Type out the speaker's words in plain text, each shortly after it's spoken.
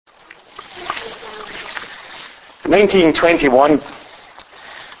In 1921,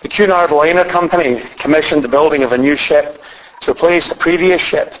 the Cunard Liner Company commissioned the building of a new ship to replace a previous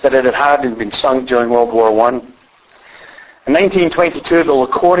ship that it had been sunk during World War I. In 1922, the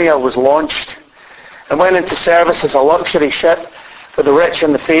Laconia was launched and went into service as a luxury ship for the rich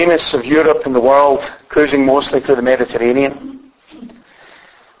and the famous of Europe and the world, cruising mostly through the Mediterranean.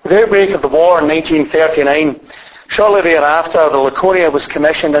 With the outbreak of the war in 1939, shortly thereafter, the Laconia was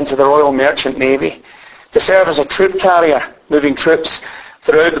commissioned into the Royal Merchant Navy to serve as a troop carrier, moving troops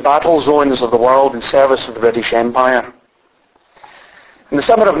throughout the battle zones of the world in service of the British Empire. In the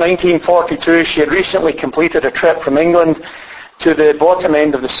summer of 1942, she had recently completed a trip from England to the bottom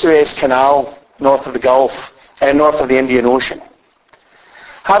end of the Suez Canal, north of the Gulf, north of the Indian Ocean.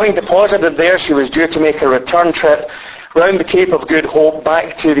 Having deposited there, she was due to make a return trip round the Cape of Good Hope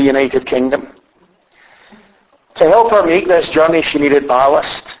back to the United Kingdom. To help her make this journey, she needed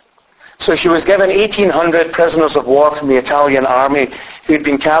ballast. So she was given 1,800 prisoners of war from the Italian army who had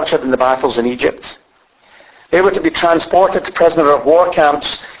been captured in the battles in Egypt. They were to be transported to prisoner of war camps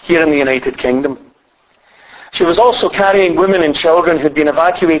here in the United Kingdom. She was also carrying women and children who had been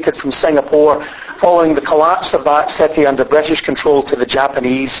evacuated from Singapore following the collapse of that city under British control to the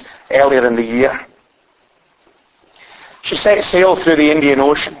Japanese earlier in the year. She set sail through the Indian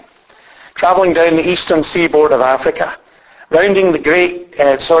Ocean, travelling down the eastern seaboard of Africa, rounding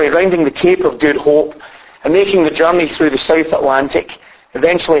the Cape of Good Hope, and making the journey through the South Atlantic,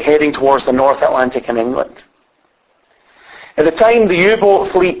 eventually heading towards the North Atlantic in England. At the time, the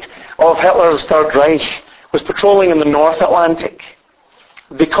U-boat fleet of Hitler's Third Reich was patrolling in the North Atlantic.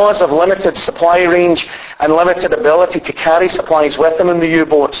 Because of limited supply range and limited ability to carry supplies with them in the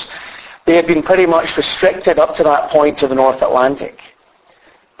U-boats, they had been pretty much restricted up to that point to the North Atlantic.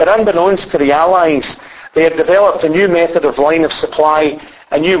 But unbeknownst to the Allies, they had developed a new method of line of supply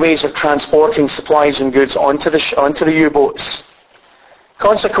and new ways of transporting supplies and goods onto the U-boats.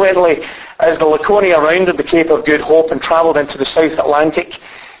 Consequently, as the Laconia rounded the Cape of Good Hope and travelled into the South Atlantic,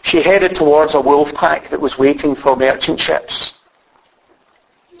 she headed towards a wolf pack that was waiting for merchant ships.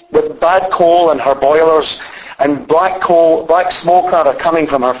 With bad coal in her boilers and black smoke coming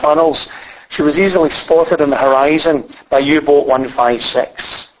from her funnels, she was easily spotted on the horizon by U-boat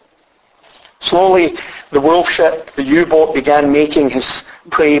 156. Slowly, the wolf ship, the U-boat, began making his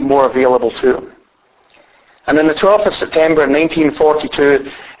prey more available to him. And on the 12th of September 1942,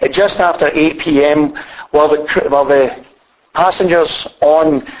 at just after 8 p.m., while the passengers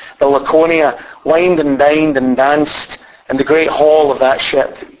on the Laconia wined and dined and danced in the great hall of that ship,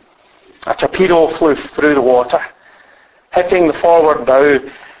 a torpedo flew through the water, hitting the forward bow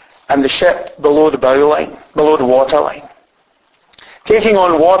and the ship below the waterline. Taking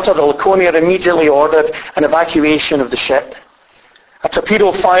on water, the Laconia immediately ordered an evacuation of the ship. A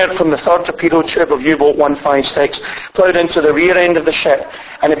torpedo fired from the third torpedo tube of U-boat 156 ploughed into the rear end of the ship,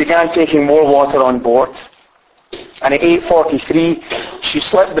 and it began taking more water on board. And at 8:43, she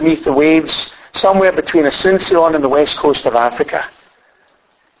slipped beneath the waves somewhere between Asuncion and the west coast of Africa.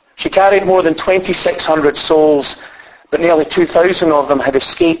 She carried more than 2,600 souls, but nearly 2,000 of them had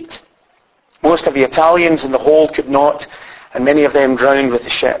escaped. Most of the Italians in the hold could not, and many of them drowned with the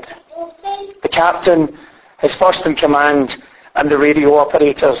ship. The captain, his first in command, and the radio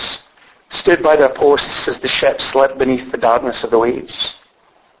operators stood by their posts as the ship slipped beneath the darkness of the waves,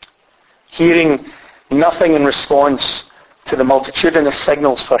 hearing nothing in response to the multitudinous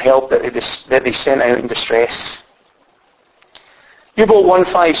signals for help that they sent out in distress. U-boat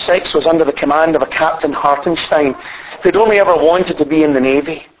 156 was under the command of a Captain Hartenstein, who had only ever wanted to be in the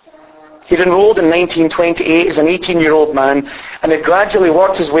Navy. He'd enrolled in 1928 as an 18-year-old man and had gradually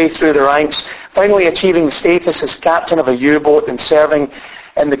worked his way through the ranks, finally achieving the status as captain of a U-boat and serving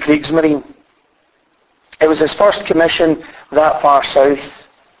in the Kriegsmarine. It was his first commission that far south,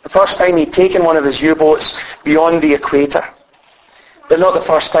 the first time he'd taken one of his U-boats beyond the equator, but not the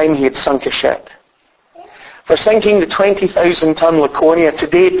first time he had sunk a ship. For sinking the 20,000-ton Laconia, to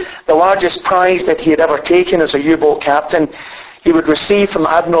date the largest prize that he had ever taken as a U-boat captain, he would receive from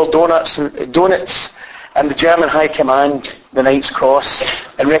Admiral Donitz and the German High Command the Knight's Cross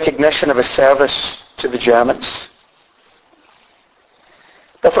in recognition of his service to the Germans.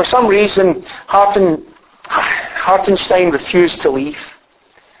 But for some reason, Hartenstein refused to leave.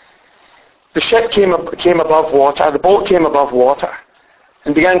 The ship came above water, the boat came above water,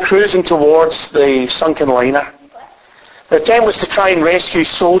 and began cruising towards the sunken liner. The attempt was to try and rescue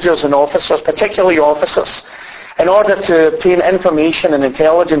soldiers and officers, particularly officers, in order to obtain information and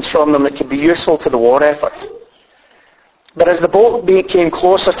intelligence from them that could be useful to the war effort. But as the boat came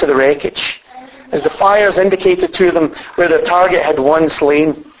closer to the wreckage, as the fires indicated to them where their target had once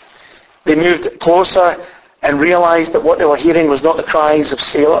lain, they moved closer and realized that what they were hearing was not the cries of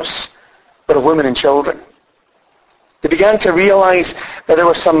sailors, but of women and children. They began to realize that there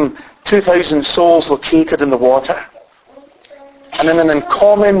were some 2,000 souls located in the water. And in an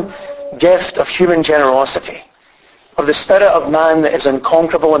uncommon gift of human generosity, of the spirit of man that is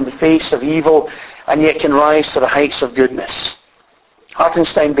unconquerable in the face of evil and yet can rise to the heights of goodness,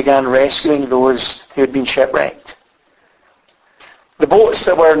 Hartenstein began rescuing those who had been shipwrecked. The boats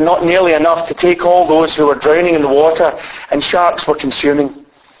that were not nearly enough to take all those who were drowning in the water and sharks were consuming.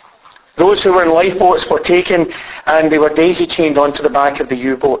 Those who were in lifeboats were taken and they were daisy-chained onto the back of the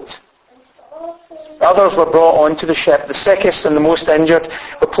U-boat. Others were brought onto the ship. The sickest and the most injured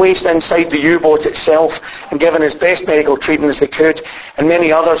were placed inside the U-boat itself and given as best medical treatment as they could, and many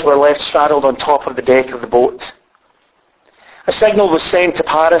others were left straddled on top of the deck of the boat. A signal was sent to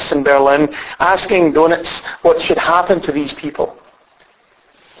Paris and Berlin asking Donitz what should happen to these people.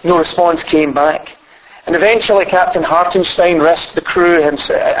 No response came back. And eventually Captain Hartenstein risked the crew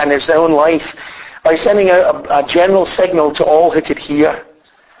and his own life by sending out a general signal to all who could hear.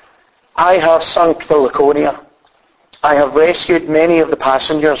 I have sunk the Laconia. I have rescued many of the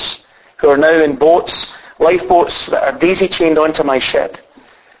passengers who are now in boats, lifeboats that are daisy-chained onto my ship.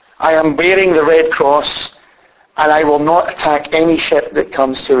 I am bearing the Red Cross, and I will not attack any ship that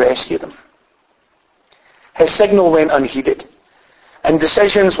comes to rescue them. His signal went unheeded, and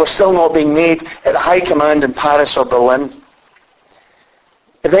decisions were still not being made at the high command in Paris or Berlin.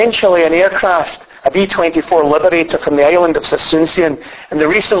 Eventually, an aircraft, a B-24 Liberator from the island of Asuncion in the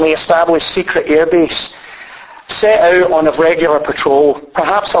recently established secret airbase, set out on a regular patrol,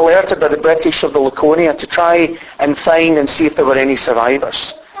 perhaps alerted by the British of the Laconia to try and find and see if there were any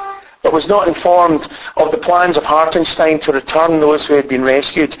survivors, but was not informed of the plans of Hartenstein to return those who had been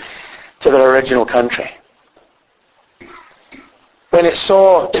rescued to their original country. When it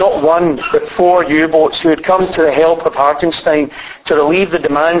saw not one, but 4 U-boats who had come to the help of Hartenstein to relieve the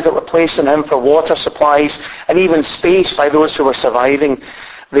demands that were placed on him for water supplies and even space by those who were surviving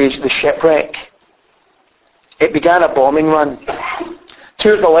the shipwreck, it began a bombing run. 2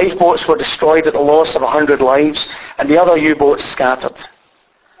 of the lifeboats were destroyed at the loss of 100 lives, and the other U-boats scattered.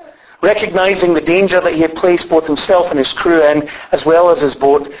 Recognizing the danger that he had placed both himself and his crew in, as well as his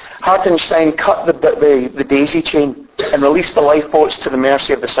boat, Hartenstein cut the daisy chain and released the lifeboats to the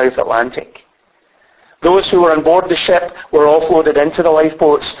mercy of the South Atlantic. Those who were on board the ship were offloaded into the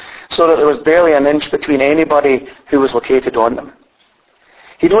lifeboats so that there was barely an inch between anybody who was located on them.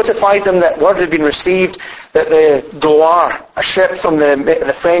 He notified them that word had been received that the Gloire, a ship from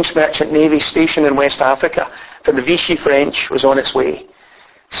the French Merchant Navy stationed in West Africa, from the Vichy French, was on its way.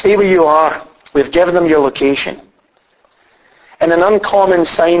 Stay where you are. We've given them your location. In an uncommon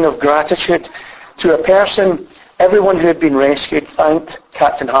sign of gratitude to a person, everyone who had been rescued thanked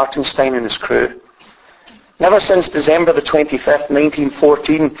Captain Hartenstein and his crew. Never since December the 25th,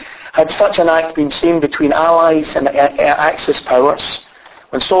 1914, had such an act been seen between Allies and Axis powers,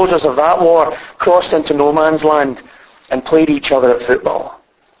 when soldiers of that war crossed into no man's land and played each other at football.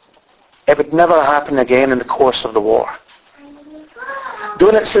 It would never happen again in the course of the war.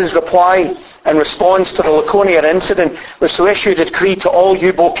 Donitz's reply and response to the Laconia incident was to issue a decree to all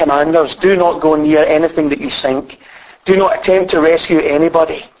U-boat commanders: do not go near anything that you sink. Do not attempt to rescue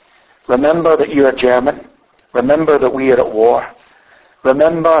anybody. Remember that you are German. Remember that we are at war.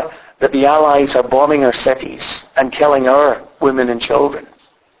 Remember that the Allies are bombing our cities and killing our women and children.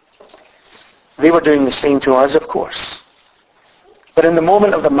 They were doing the same to us, of course. But in the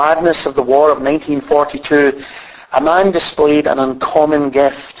moment of the madness of the war of 1942, a man displayed an uncommon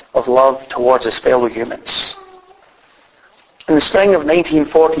gift of love towards his fellow humans. In the spring of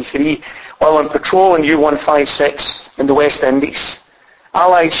 1943, while on patrol in U-156 in the West Indies,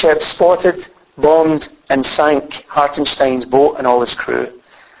 Allied ships spotted, bombed and sank Hartenstein's boat and all his crew.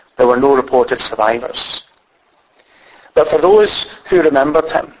 There were no reported survivors. But for those who remembered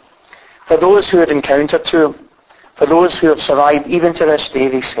him, for those who had encountered him, for those who have survived even to this day,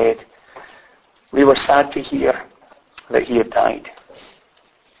 they said, we were sad to hear that he had died.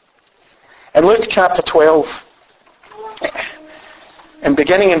 In Luke chapter 12, and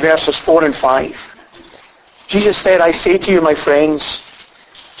beginning in verses 4 and 5, Jesus said, I say to you, my friends,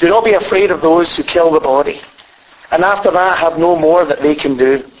 do not be afraid of those who kill the body, and after that have no more that they can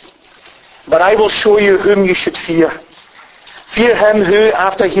do. But I will show you whom you should fear. Fear him who,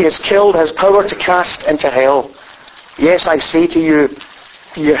 after he is killed, has power to cast into hell. Yes, I say to you,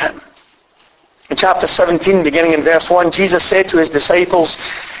 fear him. In chapter 17, beginning in verse 1, Jesus said to his disciples,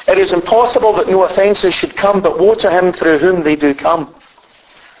 it is impossible that no offences should come, but woe to him through whom they do come.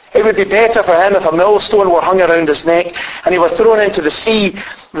 It would be better for him if a millstone were hung around his neck and he were thrown into the sea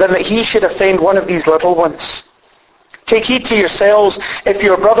than that he should offend one of these little ones. Take heed to yourselves. If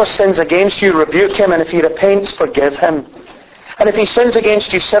your brother sins against you, rebuke him, and if he repents, forgive him. And if he sins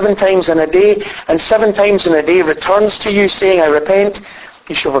against you 7 times in a day, and 7 times in a day returns to you, saying, I repent,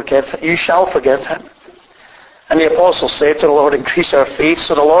 you shall forgive him. And the apostle said to the Lord, increase our faith.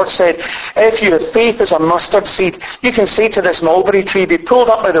 So the Lord said, if you have faith as a mustard seed, you can say to this mulberry tree, be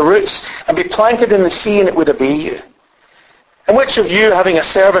pulled up by the roots and be planted in the sea, and it would obey you. And which of you, having a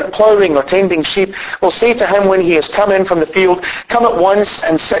servant ploughing or tending sheep, will say to him when he has come in from the field, come at once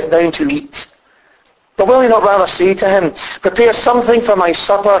and sit down to eat? But will he not rather say to him, prepare something for my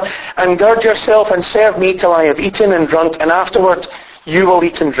supper, and gird yourself and serve me till I have eaten and drunk, and afterward you will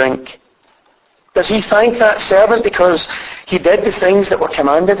eat and drink? Does he thank that servant because he did the things that were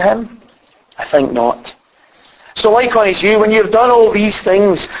commanded him? I think not. So likewise you, when you have done all these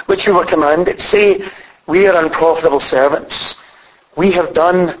things which you were commanded, say, we are unprofitable servants. We have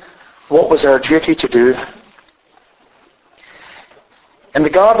done what was our duty to do. In the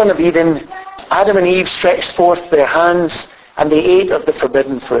Garden of Eden, Adam and Eve stretched forth their hands and they ate of the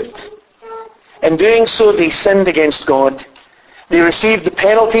forbidden fruit. In doing so, they sinned against God. They received the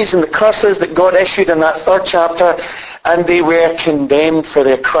penalties and the curses that God issued in that 3rd chapter, and they were condemned for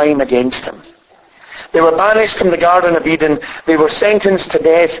their crime against Him. They were banished from the Garden of Eden, they were sentenced to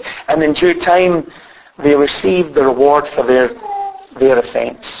death, and in due time they received the reward for their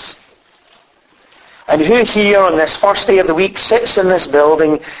offence. And who here on this first day of the week sits in this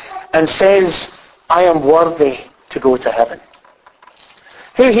building and says, I am worthy to go to heaven?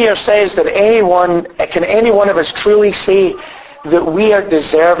 Who here says that can any one of us truly say that we are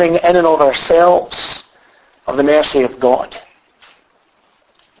deserving in and of ourselves of the mercy of God?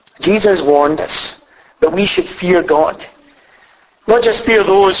 Jesus warned us that we should fear God. Not just fear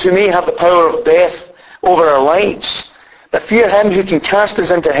those who may have the power of death over our lives, but fear Him who can cast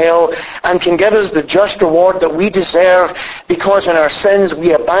us into hell and can give us the just reward that we deserve, because in our sins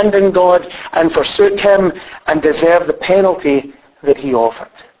we abandoned God and forsook Him and deserve the penalty that He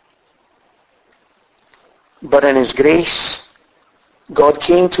offered. But in His grace, God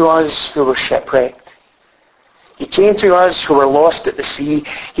came to us who were shipwrecked. He came to us who were lost at the sea.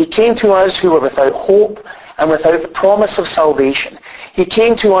 He came to us who were without hope and without the promise of salvation. He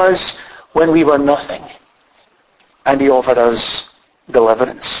came to us when we were nothing, and He offered us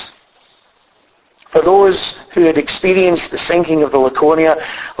deliverance. For those who had experienced the sinking of the Laconia,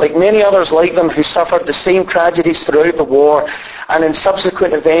 like many others like them who suffered the same tragedies throughout the war and in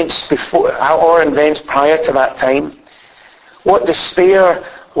subsequent events before or events prior to that time, what despair,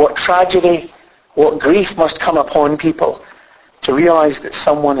 what tragedy, what grief must come upon people to realize that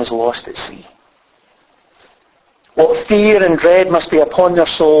someone is lost at sea. What fear and dread must be upon their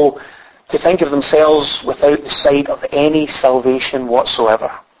soul to think of themselves without the sight of any salvation whatsoever.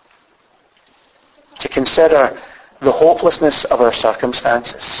 To consider the hopelessness of our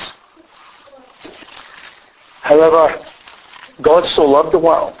circumstances. However, God so loved the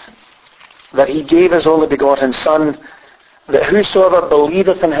world that He gave His only begotten Son, that whosoever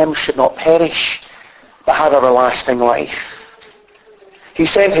believeth in Him should not perish, but have everlasting life. He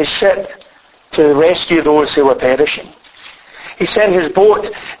sent His ship to rescue those who were perishing. He sent His boat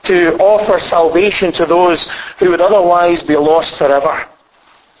to offer salvation to those who would otherwise be lost forever.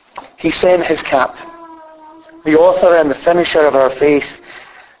 He sent His captain, the author and the finisher of our faith,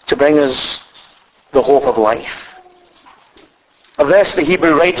 to bring us the hope of life. Of this, the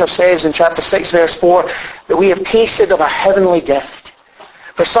Hebrew writer says in chapter 6, verse 4, that we have tasted of a heavenly gift.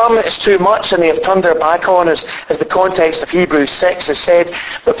 For some, it's too much and they have turned their back on us, as the context of Hebrews 6 has said.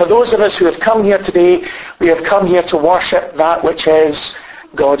 But for those of us who have come here today, we have come here to worship that which is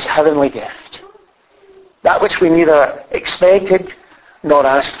God's heavenly gift. That which we neither expected nor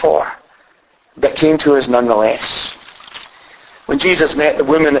asked for, but came to us nonetheless. When Jesus met the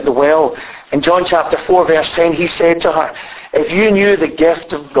woman at the well, in John chapter 4, verse 10, He said to her, if you knew the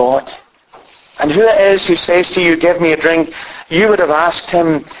gift of God, and who it is who says to you, give me a drink, you would have asked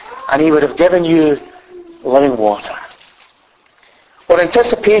Him, and He would have given you living water. What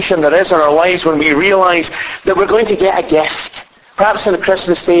anticipation there is in our lives when we realize that we're going to get a gift. Perhaps on a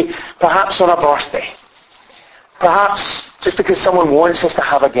Christmas day, perhaps on a birthday. Perhaps just because someone wants us to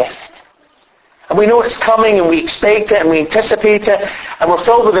have a gift. And we know it's coming, and we expect it, and we anticipate it, and we're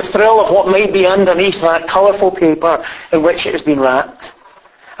filled with the thrill of what might be underneath that colourful paper in which it has been wrapped.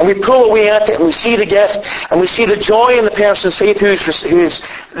 And we pull away at it, and we see the gift, and we see the joy in the person's face, who's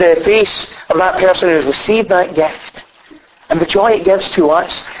the face of that person who has received that gift, and the joy it gives to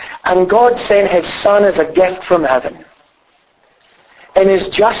us. And God sent His Son as a gift from heaven. In his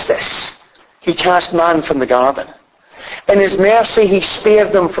justice, he cast man from the garden. In his mercy, he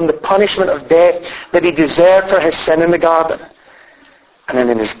spared them from the punishment of death that he deserved for his sin in the garden. And then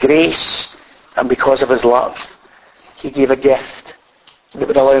in his grace, and because of his love, he gave a gift that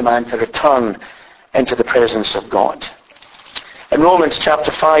would allow man to return into the presence of God. In Romans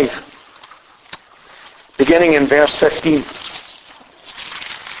chapter 5, beginning in verse 15,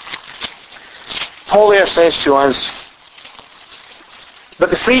 Paul there says to us,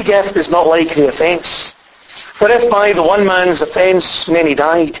 "But the free gift is not like the offence. For if by the one man's offence many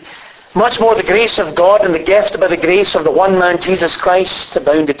died, much more the grace of God and the gift by the grace of the one man Jesus Christ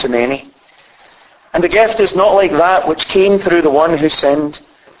abounded to many. And the gift is not like that which came through the one who sinned.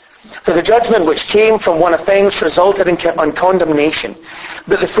 For the judgment which came from one offence resulted in condemnation,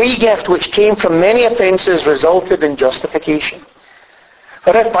 but the free gift which came from many offences resulted in justification.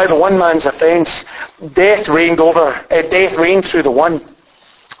 For if by the one man's offence death reigned through the one,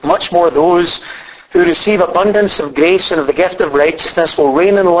 much more those who receive abundance of grace and of the gift of righteousness will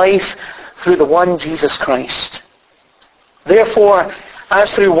reign in life through the one Jesus Christ. Therefore,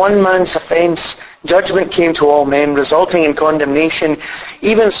 as through one man's offence judgment came to all men, resulting in condemnation,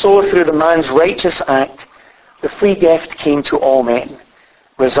 even so through the man's righteous act the free gift came to all men,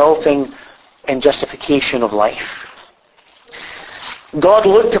 resulting in justification of life." God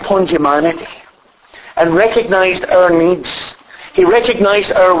looked upon humanity and recognized our needs. He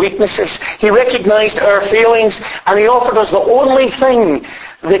recognized our weaknesses. He recognized our failings, and He offered us the only thing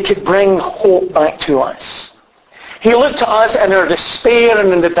that could bring hope back to us. He looked to us in our despair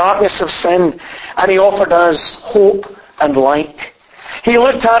and in the darkness of sin, and He offered us hope and light. He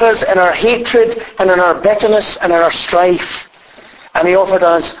looked at us in our hatred and in our bitterness and in our strife, and He offered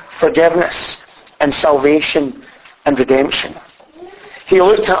us forgiveness and salvation and redemption. He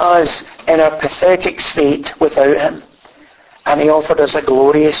looked at us in our pathetic state without Him, and He offered us a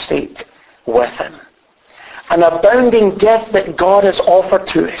glorious state with Him. An abounding gift that God has offered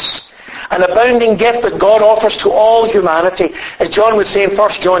to us. An abounding gift that God offers to all humanity. As John would say in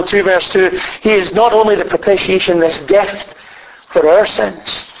 1 John 2 verse 2, He is not only the propitiation, this gift for our sins,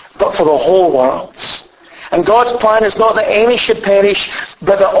 but for the whole world's. And God's plan is not that any should perish,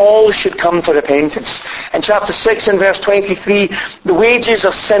 but that all should come to repentance. In chapter 6 and verse 23, the wages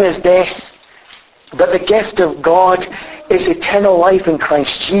of sin is death, but the gift of God is eternal life in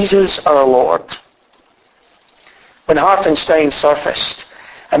Christ Jesus our Lord. When Hartenstein surfaced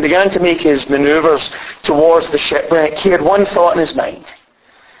and began to make his manoeuvres towards the shipwreck, he had one thought in his mind: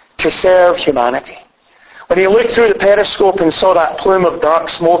 to serve humanity. When he looked through the periscope and saw that plume of dark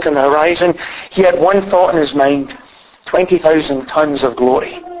smoke on the horizon, he had one thought in his mind: 20,000 tons of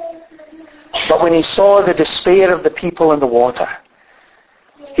glory. But when he saw the despair of the people in the water,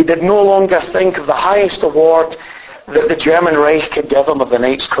 he did no longer think of the highest award that the German Reich could give him of the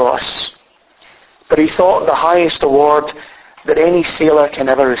Knight's Cross, but he thought of the highest award that any sailor can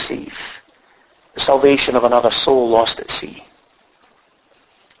ever receive: the salvation of another soul lost at sea.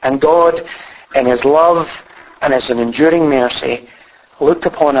 And God, in His love and as an enduring mercy, looked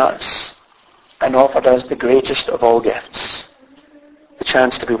upon us and offered us the greatest of all gifts: the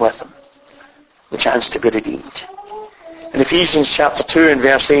chance to be with Him, the chance to be redeemed. In Ephesians chapter 2 and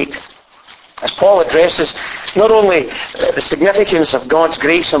verse 8, as Paul addresses not only the significance of God's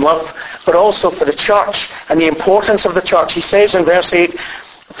grace and love, but also for the church and the importance of the church, he says in verse 8,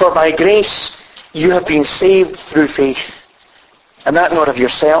 "For by grace you have been saved through faith, and that not of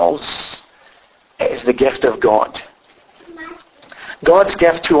yourselves, it is the gift of God." God's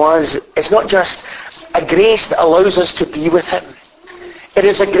gift to us is not just a grace that allows us to be with Him. It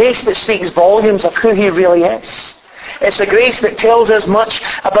is a grace that speaks volumes of who He really is. It's a grace that tells us much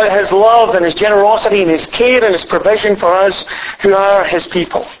about His love and His generosity and His care and His provision for us who are His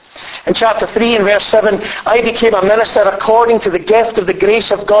people. In chapter 3 and verse 7, "I became a minister according to the gift of the grace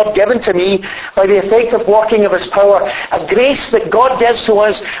of God given to me by the effective working of His power." A grace that God gives to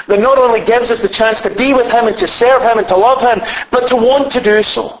us that not only gives us the chance to be with Him and to serve Him and to love Him, but to want to do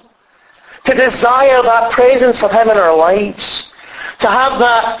so. To desire that presence of Him in our lives. To have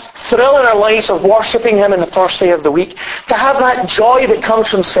that thrill in our lives of worshipping Him on the first day of the week. To have that joy that comes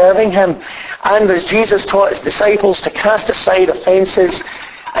from serving Him. And as Jesus taught His disciples, to cast aside offences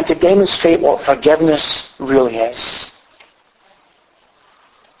and to demonstrate what forgiveness really is.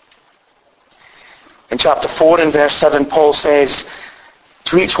 In chapter 4 and verse 7, Paul says,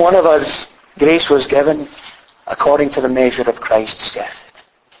 "To each one of us grace was given according to the measure of Christ's gift."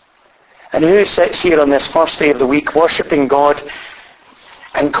 And who sits here on this first day of the week worshipping God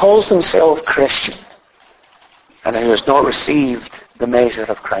and calls himself Christian, and who has not received the measure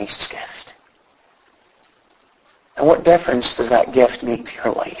of Christ's gift? And what difference does that gift make to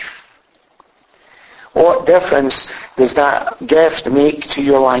your life? What difference does that gift make to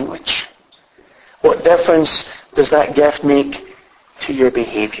your language? What difference does that gift make to your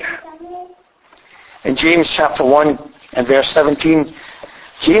behavior? In James chapter 1 and verse 17,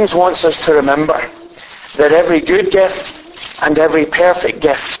 James wants us to remember that every good gift and every perfect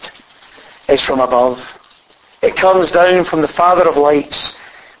gift is from above. It comes down from the Father of lights,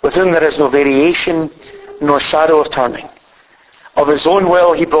 with whom there is no variation nor shadow of turning. Of his own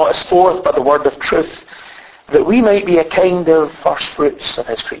will he brought us forth by the word of truth, that we might be a kind of first fruits of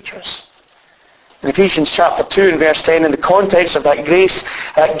his creatures. In Ephesians chapter 2 and verse 10, in the context of that grace,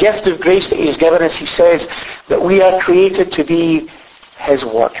 that gift of grace that he has given us, he says that we are created to be his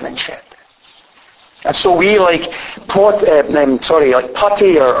workmanship. And so we, like putty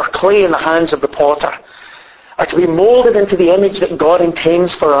or clay in the hands of the potter, are to be molded into the image that God intends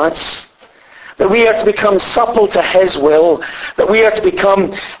for us. That we are to become supple to his will. That we are to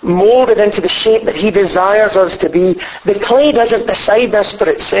become molded into the shape that he desires us to be. The clay doesn't decide this for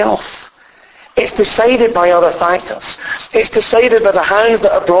itself. It's decided by other factors. It's decided by the hands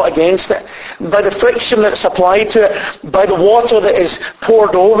that are brought against it, by the friction that's applied to it, by the water that is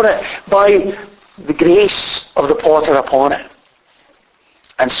poured over it, by the grace of the potter upon it.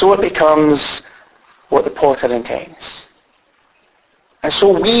 And so it becomes what the potter intends. And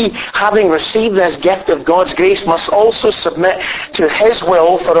so we, having received this gift of God's grace, must also submit to his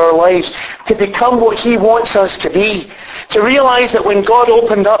will for our lives, to become what he wants us to be. To realize that when God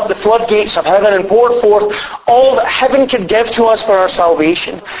opened up the floodgates of heaven and poured forth all that heaven could give to us for our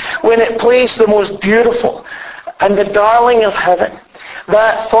salvation, when it placed the most beautiful and the darling of heaven,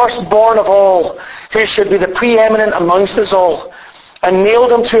 that firstborn of all, who should be the preeminent amongst us all, and nailed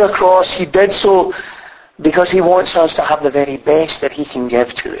him to a cross, he did so because he wants us to have the very best that he can give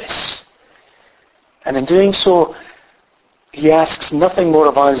to us. And in doing so, he asks nothing more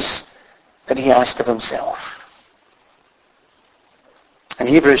of us than he asked of himself. In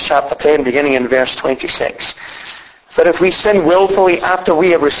Hebrews chapter 10, beginning in verse 26, "For if we sin willfully after we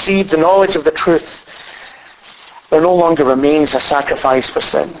have received the knowledge of the truth, there no longer remains a sacrifice for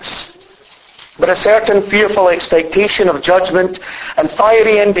sins, but a certain fearful expectation of judgment and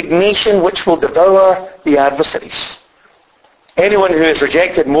fiery indignation which will devour the adversaries. Anyone who has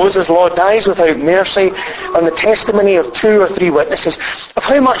rejected Moses' law dies without mercy on the testimony of 2 or 3 witnesses. Of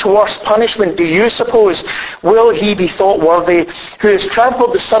how much worse punishment do you suppose will he be thought worthy who has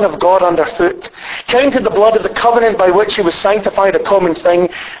trampled the Son of God underfoot, counted the blood of the covenant by which he was sanctified a common thing,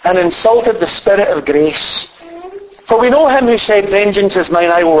 and insulted the Spirit of grace? For we know him who said, 'Vengeance is mine,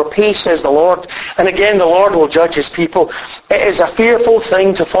 I will repay, says the Lord.' And again, the Lord will judge his people. It is a fearful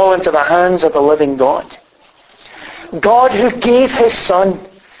thing to fall into the hands of the living God. God who gave his Son,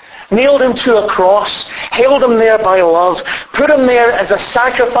 nailed him to a cross, held him there by love, put him there as a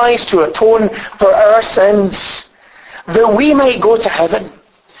sacrifice to atone for our sins, that we might go to heaven,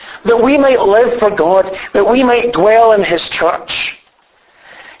 that we might live for God, that we might dwell in his church.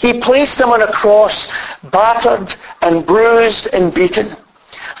 He placed him on a cross, battered and bruised and beaten,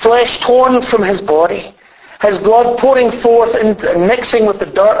 flesh torn from his body, his blood pouring forth and mixing with the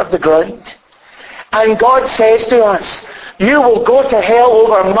dirt of the ground. And God says to us, 'You will go to hell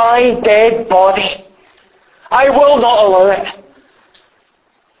over my dead body. I will not allow it.'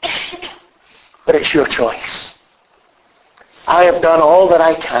 But it's your choice. I have done all that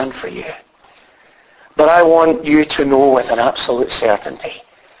I can for you. But I want you to know with an absolute certainty,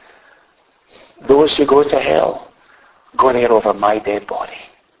 those who go to hell, go there over my dead body."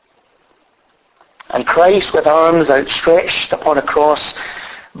 And Christ, with arms outstretched upon a cross,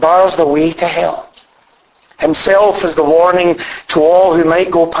 bars the way to hell. Himself is the warning to all who might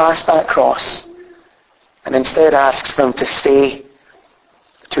go past that cross, and instead asks them to stay,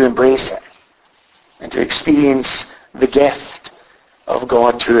 to embrace it, and to experience the gift of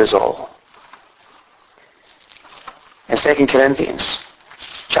God to us all. In 2 Corinthians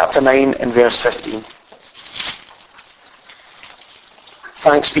chapter 9 and verse 15.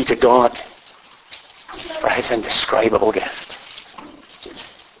 Thanks be to God for his indescribable gift.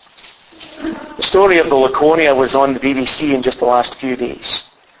 The story of the Laconia was on the BBC in just the last few days.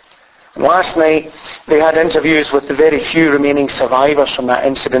 And last night they had interviews with the very few remaining survivors from that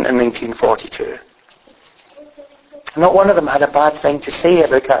incident in 1942. Not one of them had a bad thing to say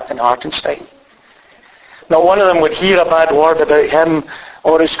about Captain Hartenstein. Not one of them would hear a bad word about him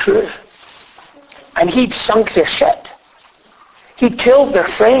or his crew. And he'd sunk their ship. He'd killed their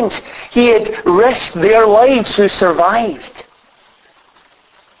friends. He had risked their lives who survived.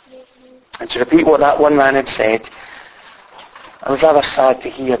 And to repeat what that one man had said, I was rather sad to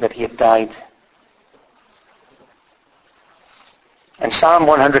hear that he had died. In Psalm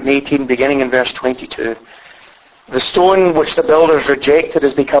 118, beginning in verse 22, the stone which the builders rejected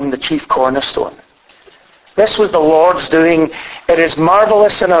has become the chief cornerstone. This was the Lord's doing. It is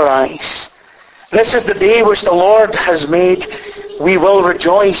marvelous in our eyes. This is the day which the Lord has made. We will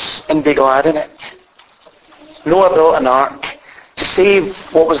rejoice and be glad in it. Noah built an ark to save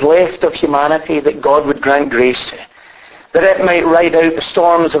what was left of humanity that God would grant grace to, that it might ride out the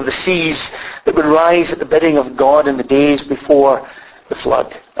storms of the seas that would rise at the bidding of God in the days before the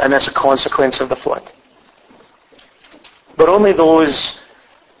flood, and as a consequence of the flood. But only those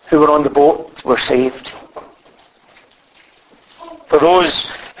who were on the boat were saved. For those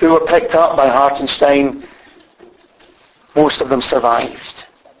who were picked up by Hartenstein, most of them survived.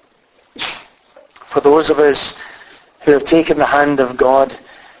 For those of us who have taken the hand of God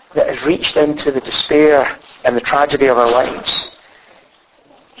that has reached into the despair and the tragedy of our lives,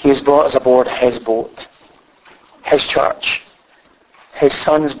 He has brought us aboard His boat, His church, His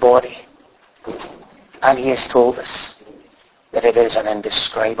Son's body, and He has told us that it is an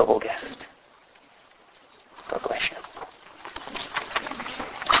indescribable gift. God bless you.